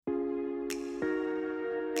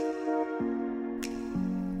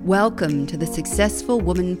Welcome to the Successful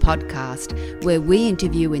Woman podcast, where we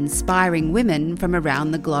interview inspiring women from around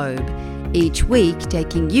the globe, each week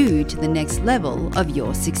taking you to the next level of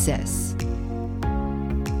your success.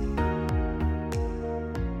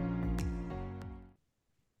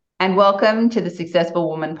 And welcome to the Successful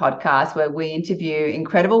Woman podcast, where we interview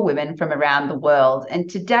incredible women from around the world. And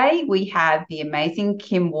today we have the amazing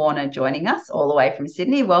Kim Warner joining us all the way from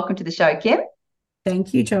Sydney. Welcome to the show, Kim.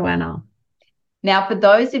 Thank you, Joanna. Now, for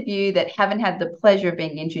those of you that haven't had the pleasure of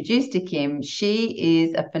being introduced to Kim, she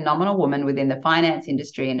is a phenomenal woman within the finance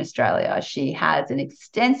industry in Australia. She has an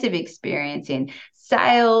extensive experience in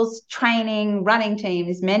sales, training, running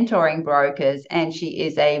teams, mentoring brokers, and she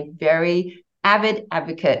is a very avid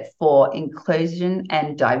advocate for inclusion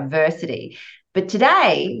and diversity. But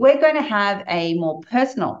today, we're going to have a more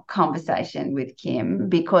personal conversation with Kim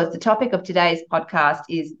because the topic of today's podcast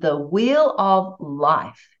is the Wheel of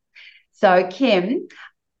Life. So, Kim,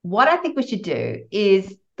 what I think we should do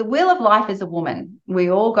is the wheel of life as a woman.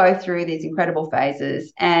 We all go through these incredible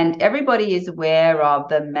phases, and everybody is aware of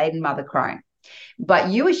the maiden mother crone.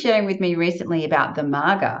 But you were sharing with me recently about the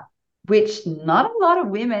Marga, which not a lot of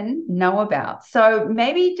women know about. So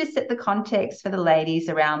maybe just set the context for the ladies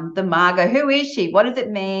around the Marga. Who is she? What does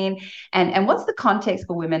it mean? And what's the context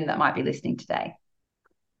for women that might be listening today?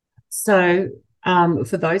 So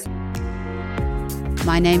for those...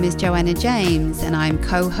 My name is Joanna James, and I'm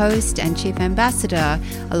co-host and chief ambassador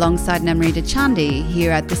alongside Namrita Chandi here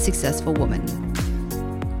at The Successful Woman.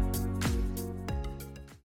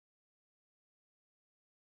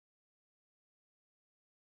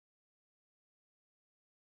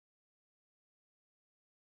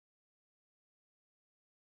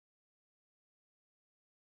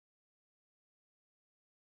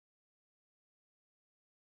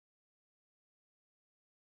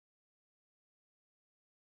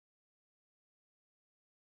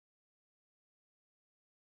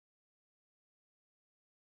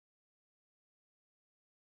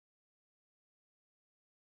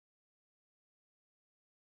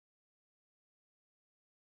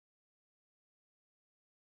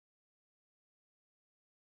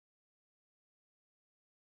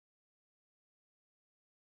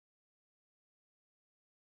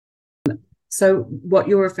 So what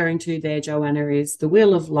you're referring to there, Joanna, is the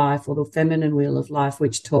wheel of life, or the feminine wheel of life,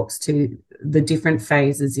 which talks to the different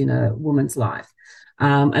phases in a woman's life.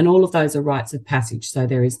 And all of those are rites of passage. So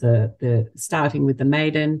there is the starting with the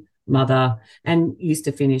maiden, mother, and used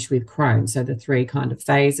to finish with crone. So the three kind of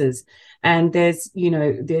phases. And there's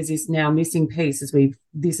this now missing piece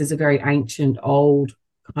this is a very ancient, old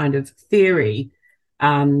kind of theory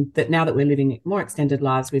that now that we're living more extended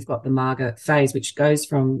lives, we've got the Marga phase, which goes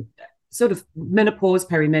from sort of menopause,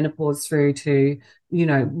 perimenopause through to,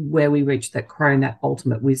 where we reach that crone, that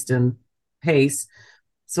ultimate wisdom piece,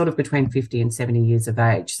 sort of between 50 and 70 years of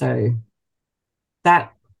age. So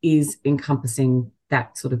that is encompassing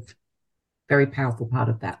that sort of very powerful part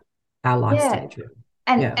of that, our life stage.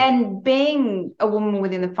 And being a woman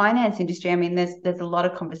within the finance industry, I mean, there's a lot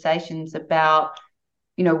of conversations about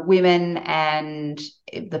women and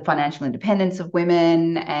the financial independence of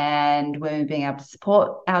women and women being able to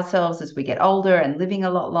support ourselves as we get older and living a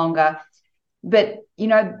lot longer. But,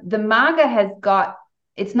 the Marga has got,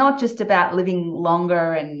 it's not just about living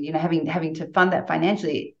longer and, having to fund that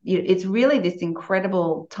financially. It's really this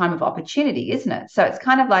incredible time of opportunity, isn't it? So it's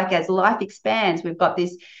kind of like as life expands, we've got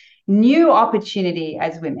this new opportunity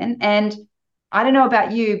as women. And I don't know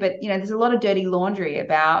about you, but, there's a lot of dirty laundry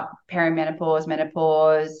about perimenopause,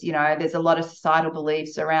 menopause. There's a lot of societal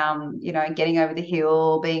beliefs around, getting over the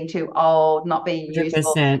hill, being too old, not being 100%.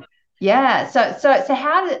 useful. Yeah. So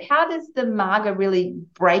how does the Marga really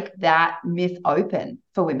break that myth open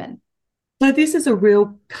for women? So this is a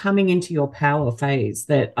real coming into your power phase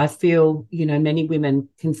that I feel, many women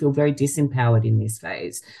can feel very disempowered in this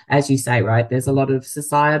phase. As you say, right, there's a lot of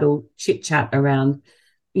societal chit chat around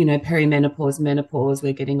perimenopause, menopause,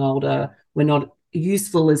 we're getting older, we're not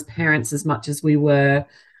useful as parents as much as we were,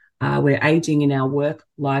 we're aging in our work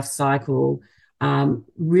life cycle.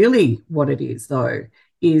 Really what it is, though,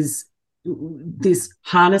 is this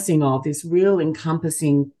harnessing of this real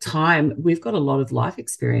encompassing time. We've got a lot of life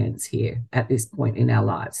experience here at this point in our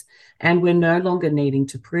lives, and we're no longer needing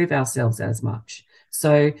to prove ourselves as much.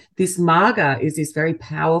 So this Marga is this very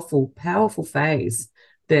powerful phase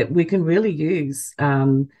that we can really use.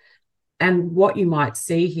 And what you might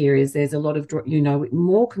see here is there's a lot of,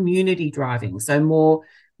 more community driving, so more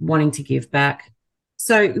wanting to give back.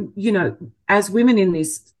 So, as women in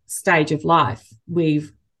this stage of life,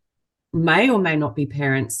 we've may or may not be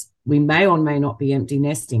parents we may or may not be empty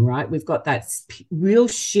nesting, right? We've got that real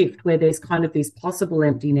shift where there's kind of this possible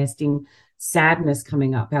empty nesting sadness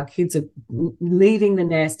coming up. Our kids are leaving the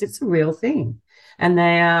nest. It's a real thing. And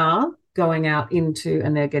they are going out into,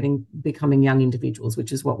 and they're becoming young individuals,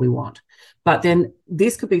 which is what we want. But then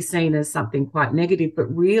this could be seen as something quite negative,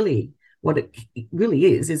 but really what it really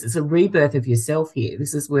is it's a rebirth of yourself here.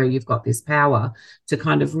 This is where you've got this power to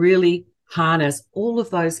kind of really harness all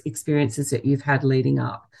of those experiences that you've had leading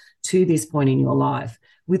up to this point in your life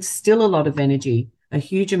with still a lot of energy, a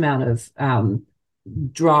huge amount of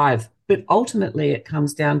drive. But ultimately, it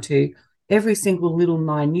comes down to every single little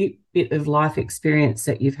minute bit of life experience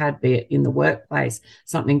that you've had, be it in the workplace,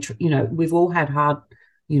 something, we've all had hard,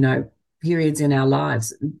 periods in our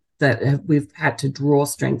lives that we've had to draw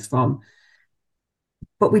strength from.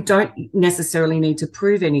 But we don't necessarily need to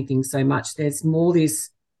prove anything so much. There's more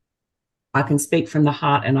this, I can speak from the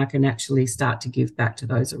heart and I can actually start to give back to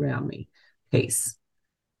those around me piece.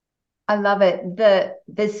 I love it.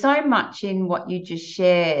 There's so much in what you just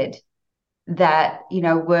shared that,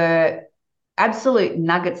 were absolute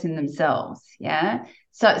nuggets in themselves. Yeah.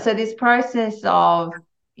 So this process of,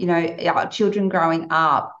 our children growing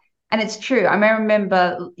up, and it's true. I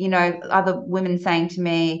remember, other women saying to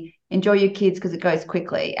me, enjoy your kids because it goes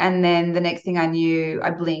quickly. And then the next thing I knew,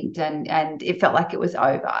 I blinked and it felt like it was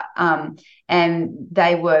over. And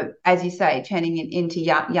they were, as you say, turning into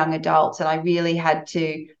young adults. And I really had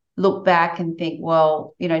to look back and think,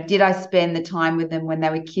 well, did I spend the time with them when they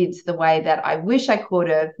were kids the way that I wish I could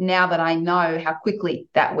have, now that I know how quickly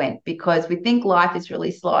that went? Because we think life is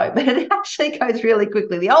really slow, but it actually goes really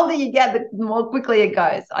quickly. The older you get, the more quickly it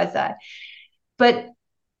goes, I say. But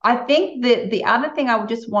I think that the other thing I would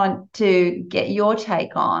just want to get your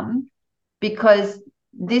take on, because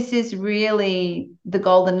this is really the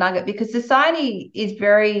golden nugget, because society is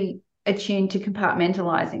very attuned to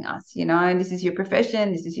compartmentalizing us. This is your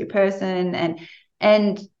profession, this is your person,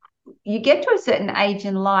 and you get to a certain age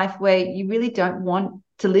in life where you really don't want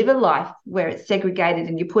to live a life where it's segregated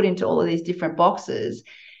and you put into all of these different boxes.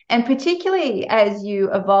 And particularly as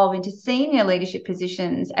you evolve into senior leadership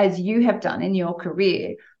positions, as you have done in your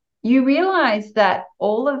career, you realize that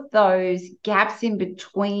all of those gaps in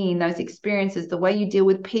between, those experiences, the way you deal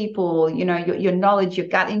with people, your knowledge, your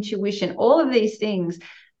gut intuition, all of these things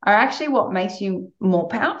are actually what makes you more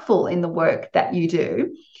powerful in the work that you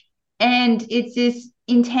do. And it's this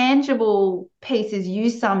intangible pieces you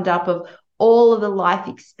summed up of all of the life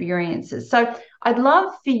experiences. So I'd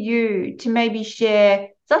love for you to maybe share,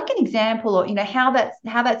 it's like an example, or how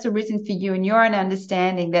that's arisen for you and your own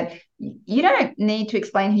understanding that you don't need to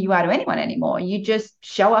explain who you are to anyone anymore. You just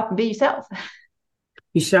show up and be yourself.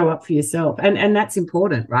 You show up for yourself, and that's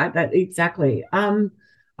important, right? That exactly.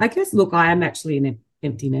 I guess, look, I am actually an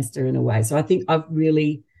empty nester in a way. So I think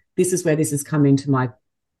this is where this has come into my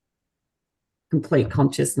complete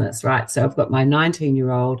consciousness, right? So I've got my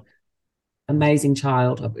 19-year-old amazing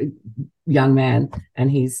child, young man, and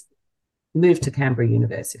he's moved to Canberra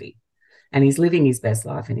University and he's living his best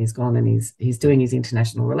life, and he's gone and he's doing his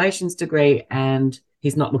international relations degree, and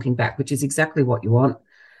he's not looking back, which is exactly what you want.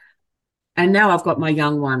 And now I've got my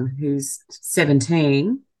young one who's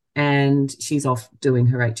 17 and she's off doing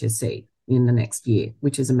her HSC in the next year,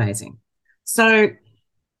 which is amazing. So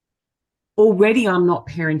already I'm not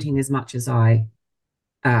parenting as much as I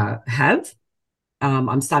have.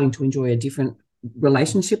 I'm starting to enjoy a different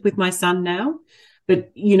relationship with my son now.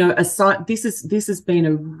 But, aside, this has been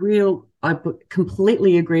a real, I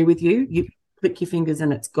completely agree with you. You click your fingers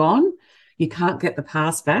and it's gone. You can't get the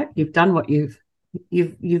past back. You've done what you've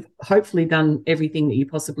hopefully done everything that you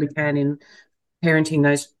possibly can in parenting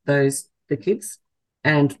the kids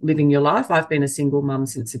and living your life. I've been a single mum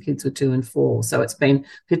since the kids were 2 and 4. So it's been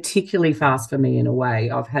particularly fast for me in a way.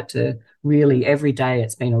 I've had to really, every day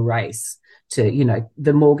it's been a race to,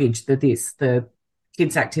 the mortgage, the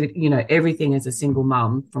kids' activity, everything as a single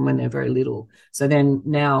mum from when they're very little. So then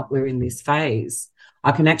now we're in this phase,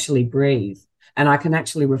 I can actually breathe and I can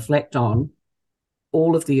actually reflect on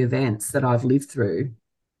all of the events that I've lived through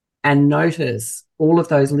and notice all of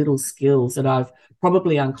those little skills that I've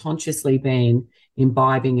probably unconsciously been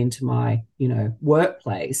imbibing into my,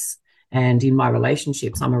 workplace and in my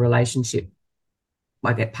relationships.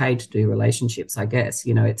 I get paid to do relationships, I guess.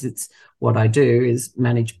 It's what I do is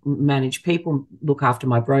manage people, look after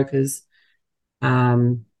my brokers.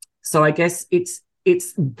 So I guess it's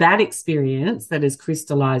that experience that has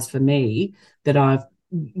crystallized for me that I've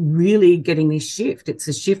really getting this shift. It's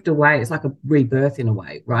a shift away. It's like a rebirth in a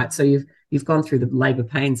way, right? So you've gone through the labor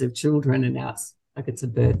pains of children, and now it's like it's a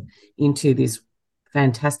birth into this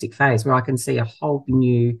fantastic phase where I can see a whole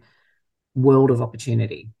new world of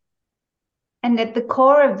opportunity. And at the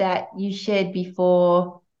core of that, you shared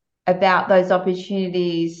before about those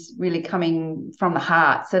opportunities really coming from the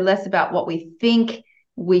heart. So less about what we think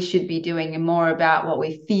we should be doing and more about what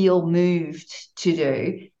we feel moved to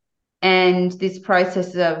do. And this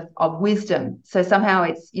process of wisdom. So somehow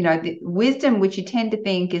it's, the wisdom, which you tend to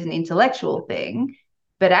think is an intellectual thing,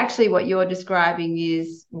 but actually what you're describing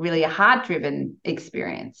is really a heart-driven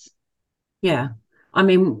experience. Yeah. I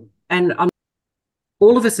mean, and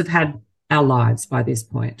all of us have had our lives by this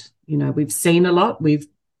point. We've seen a lot. We've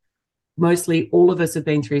mostly all of us have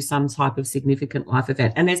been through some type of significant life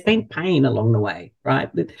event, and there's been pain along the way, right?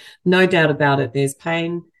 No doubt about it. There's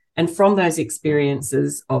pain. And from those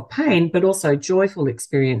experiences of pain, but also joyful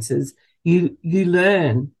experiences, you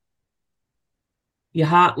learn, your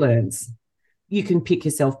heart learns. You can pick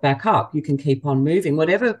yourself back up. You can keep on moving.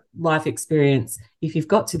 Whatever life experience, if you've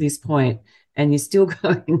got to this point and you're still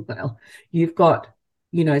going well, you've got,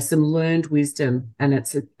 some learned wisdom.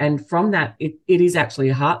 And from that, it is actually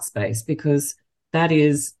a heart space, because that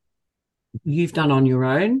is, you've done on your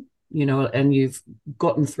own, and you've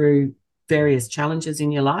gotten through various challenges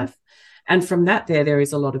in your life. And from that, there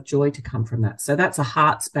is a lot of joy to come from that. So that's a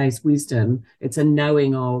heart space wisdom. It's a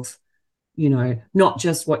knowing of, not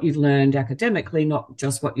just what you've learned academically, not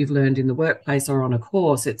just what you've learned in the workplace or on a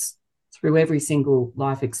course. It's through every single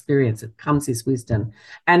life experience, it comes this wisdom.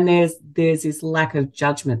 And there's this lack of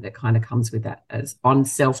judgment that kind of comes with that, as on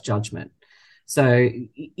self-judgment. So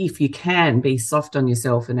if you can be soft on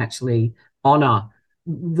yourself and actually honor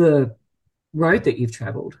the road that you've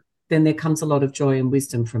traveled, then there comes a lot of joy and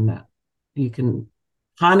wisdom from that. You can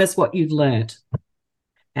harness what you've learned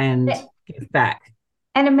and give back.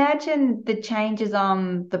 And imagine the changes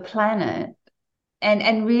on the planet.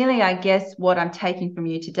 And really, I guess what I'm taking from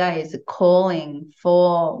you today is a calling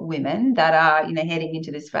for women that are, heading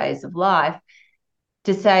into this phase of life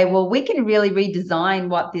to say, well, we can really redesign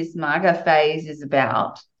what this Marga phase is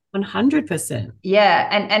about. 100%. Yeah.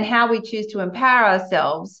 And how we choose to empower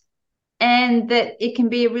ourselves, and that it can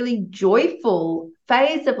be a really joyful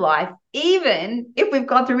phase of life, even if we've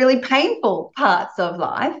gone through really painful parts of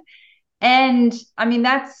life. And I mean,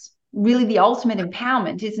 that's really the ultimate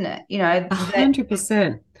empowerment, isn't it?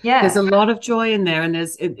 100%. Yeah. There's a lot of joy in there,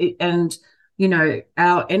 and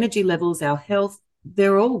our energy levels, our health,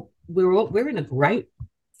 we're in a great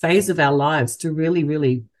phase of our lives to really,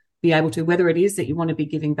 really be able to, whether it is that you want to be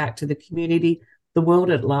giving back to the community, the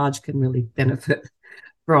world at large can really benefit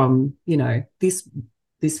from,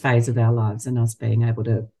 this phase of our lives, and us being able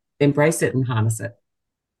to embrace it and harness it.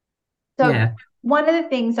 So yeah. One of the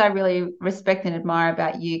things I really respect and admire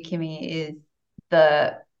about you, Kimmy, is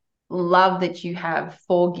the love that you have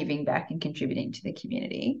for giving back and contributing to the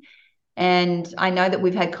community. And I know that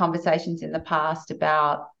we've had conversations in the past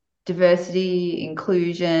about diversity,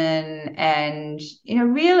 inclusion, and,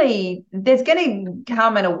 really there's going to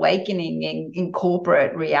come an awakening in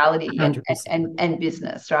corporate reality and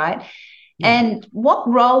business, right? Yeah. And what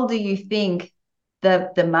role do you think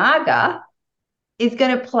the Marga is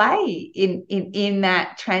going to play in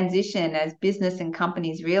that transition, as business and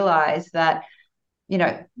companies realize that,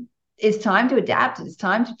 it's time to adapt, it's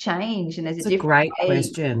time to change, and there's a different great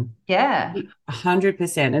question. Yeah.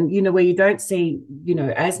 100%. And, where you don't see,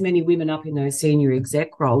 as many women up in those senior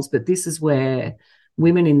exec roles, but this is where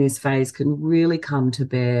women in this phase can really come to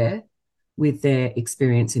bear with their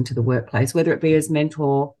experience into the workplace, whether it be as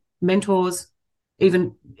mentors,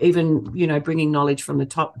 even, bringing knowledge from the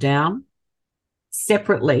top down,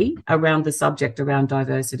 separately around the subject around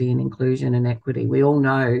diversity and inclusion and equity. We all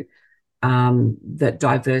know that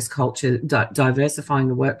diverse culture, diversifying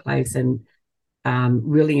the workplace and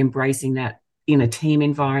really embracing that in a team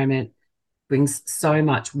environment brings so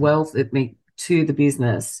much wealth to the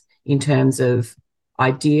business in terms of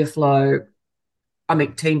idea flow,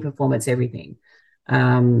 team performance, everything.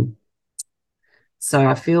 So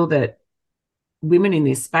I feel that women in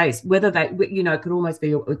this space, whether they, it could almost be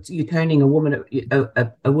you're turning a woman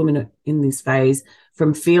in this phase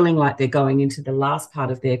from feeling like they're going into the last part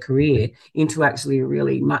of their career into actually a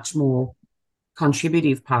really much more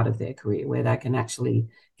contributive part of their career, where they can actually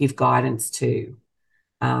give guidance to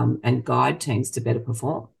and guide teams to better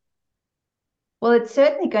perform. Well, it's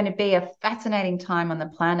certainly going to be a fascinating time on the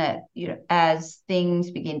planet, as things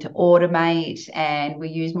begin to automate and we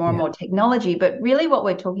use more and more technology. But really what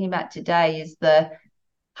we're talking about today is the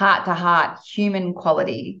heart-to-heart human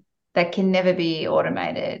quality that can never be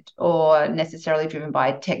automated or necessarily driven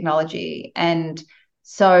by technology. And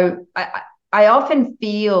so I often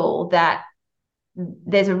feel that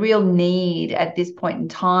there's a real need at this point in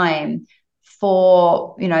time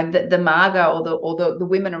for, the Marga or the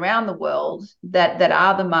women around the world that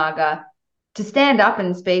are the Marga to stand up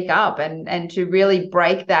and speak up and to really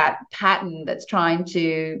break that pattern that's trying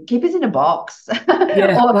to keep us in a box.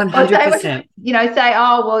 Yeah, or 100%. say,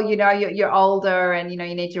 oh, well, you're older and, you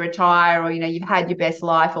need to retire, or, you've had your best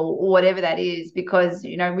life, or whatever that is, because,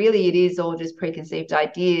 really it is all just preconceived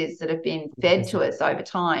ideas that have been fed to us over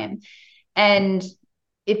time. And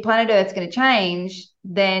if planet Earth's going to change,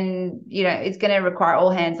 then, it's going to require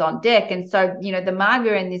all hands on deck. And so, the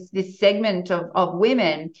Marga and this segment of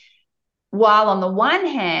women, while on the one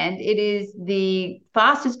hand, it is the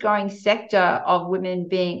fastest growing sector of women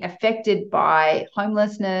being affected by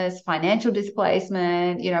homelessness, financial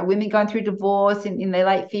displacement, women going through divorce in their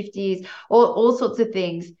late 50s, all sorts of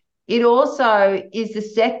things. It also is the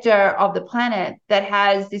sector of the planet that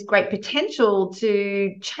has this great potential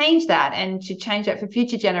to change that and to change that for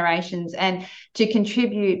future generations and to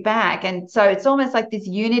contribute back. And so it's almost like this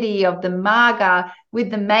unity of the Marga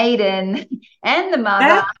with the maiden and the mother.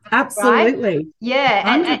 Yeah, absolutely. Right?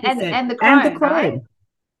 Yeah. 100%. And the crone. And the crone. Right?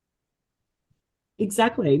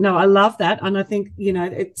 Exactly. No, I love that. And I think,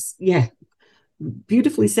 it's,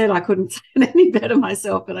 beautifully said. I couldn't say it any better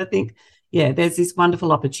myself, but I think, there's this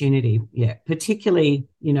wonderful opportunity. Yeah, particularly,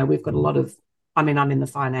 we've got a lot of, I'm in the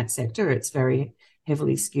finance sector. It's very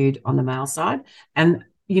heavily skewed on the male side. And,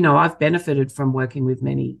 I've benefited from working with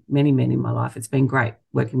many, many men in my life. It's been great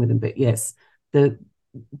working with them. But yes, the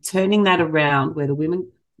turning that around where the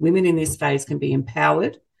women in this phase can be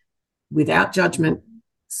empowered without judgment,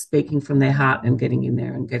 speaking from their heart and getting in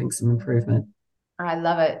there and getting some improvement. I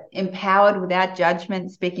love it. Empowered without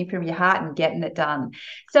judgment, speaking from your heart and getting it done.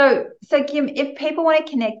 So Kim, if people want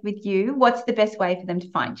to connect with you, what's the best way for them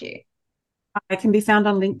to find you? I can be found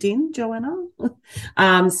on LinkedIn, Joanna.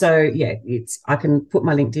 I can put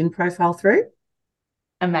my LinkedIn profile through.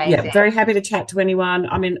 Amazing. Yeah, very happy to chat to anyone.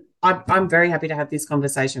 I'm very happy to have this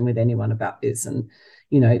conversation with anyone about this, and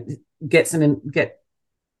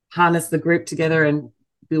harness the group together and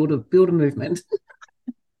build a movement.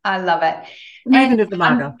 I love it. Movement of the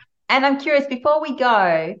Marga. And I'm curious, before we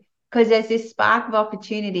go, because there's this spark of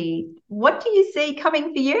opportunity, what do you see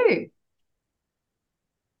coming for you?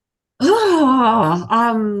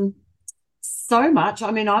 So much.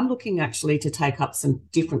 I'm looking actually to take up some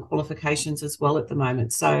different qualifications as well at the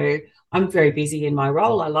moment. So I'm very busy in my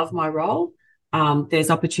role. I love my role. There's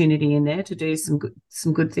opportunity in there to do some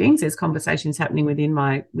good things. There's conversations happening within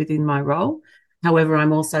my role. However,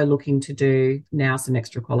 I'm also looking to do now some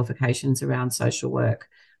extra qualifications around social work.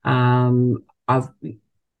 I've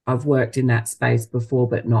worked in that space before,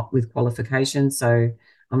 but not with qualifications. So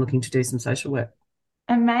I'm looking to do some social work.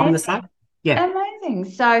 Amazing. On the side. Yeah.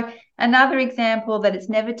 Amazing. So another example that it's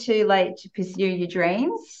never too late to pursue your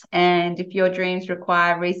dreams. And if your dreams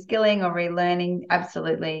require reskilling or relearning,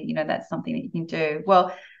 absolutely, that's something that you can do.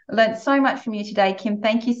 Well, I learned so much from you today, Kim.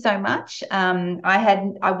 Thank you so much.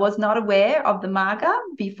 I was not aware of the Marga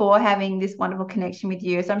before having this wonderful connection with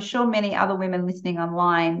you. So I'm sure many other women listening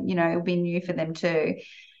online, it'll be new for them too.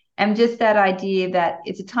 And just that idea that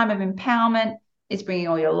it's a time of empowerment, it's bringing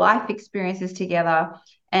all your life experiences together,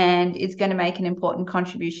 and it's going to make an important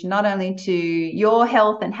contribution not only to your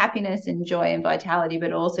health and happiness and joy and vitality,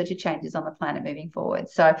 but also to changes on the planet moving forward.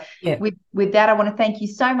 So with that, I want to thank you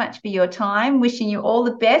so much for your time, wishing you all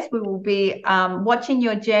the best. We will be watching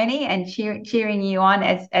your journey and cheering you on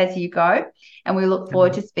as you go. And we look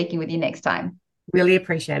forward to speaking with you next time. Really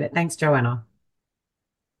appreciate it. Thanks, Joanna.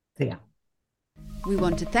 See ya. We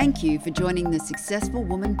want to thank you for joining the Successful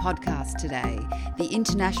Woman podcast today, the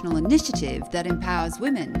international initiative that empowers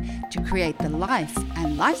women to create the life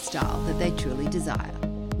and lifestyle that they truly desire.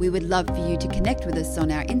 We would love for you to connect with us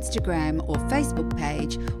on our Instagram or Facebook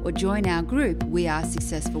page, or join our group, We Are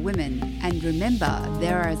Successful Women. And remember,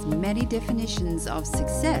 there are as many definitions of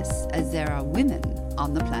success as there are women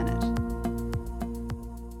on the planet.